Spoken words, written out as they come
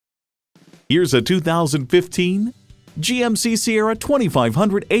Here's a 2015 GMC Sierra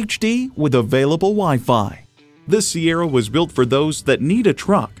 2500 HD with available Wi-Fi. This Sierra was built for those that need a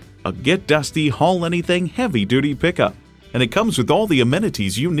truck, a get-dusty, haul-anything heavy-duty pickup, and it comes with all the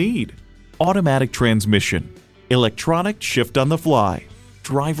amenities you need. Automatic transmission, electronic shift on the fly,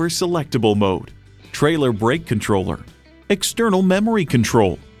 driver selectable mode, trailer brake controller, external memory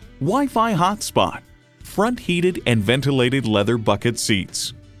control, Wi-Fi hotspot, front heated and ventilated leather bucket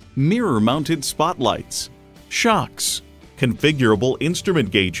seats, mirror-mounted spotlights, shocks, configurable instrument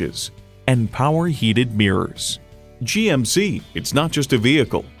gauges, and power-heated mirrors. GMC, it's not just a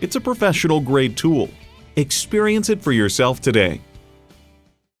vehicle, it's a professional-grade tool. Experience it for yourself today.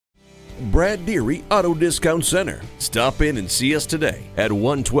 Brad Deery Auto Discount Center. Stop in and see us today at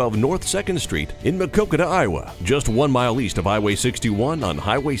 112 North 2nd Street in Maquoketa, Iowa, just 1 mile east of Highway 61 on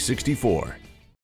Highway 64.